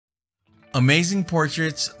Amazing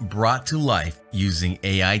portraits brought to life using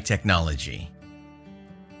AI technology.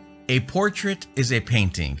 A portrait is a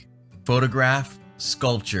painting, photograph,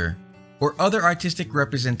 sculpture, or other artistic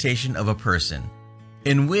representation of a person,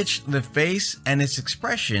 in which the face and its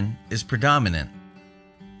expression is predominant.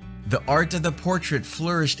 The art of the portrait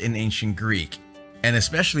flourished in ancient Greek, and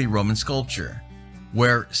especially Roman sculpture,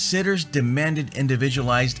 where sitters demanded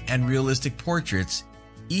individualized and realistic portraits,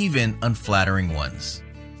 even unflattering ones.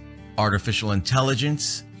 Artificial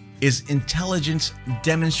intelligence is intelligence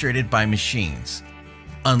demonstrated by machines,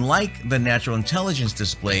 unlike the natural intelligence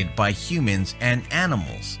displayed by humans and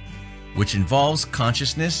animals, which involves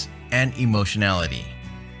consciousness and emotionality.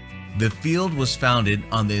 The field was founded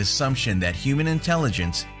on the assumption that human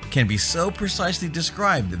intelligence can be so precisely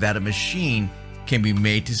described that a machine can be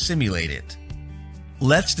made to simulate it.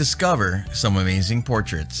 Let's discover some amazing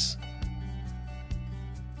portraits.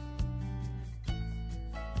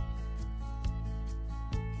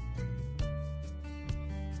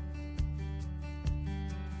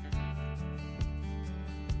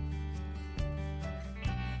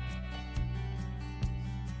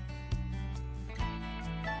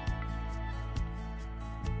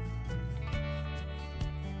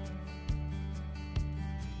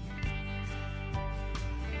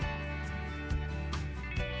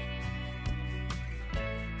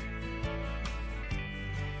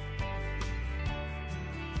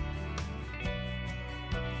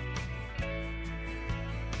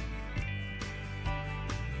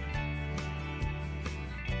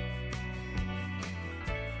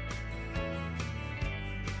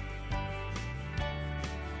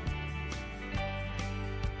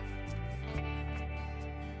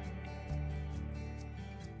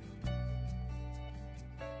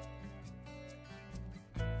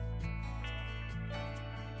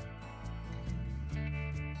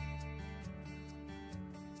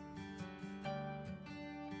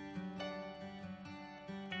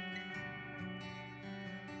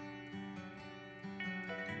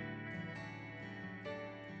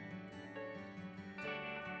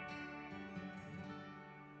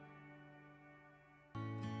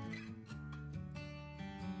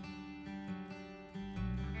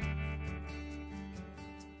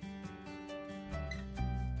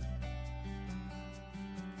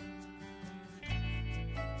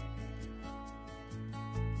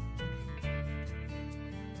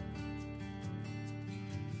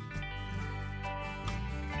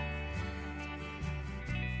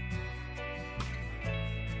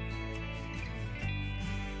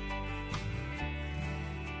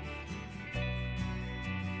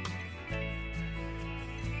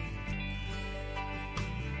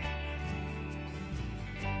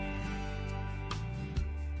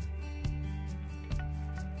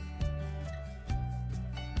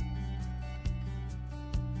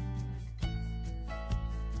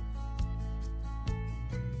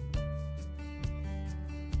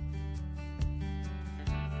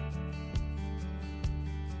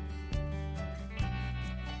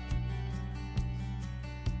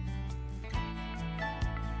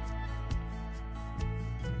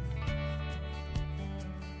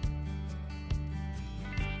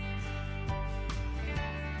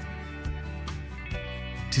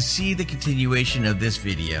 To see the continuation of this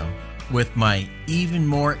video with my even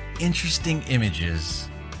more interesting images,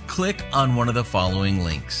 click on one of the following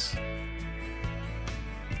links.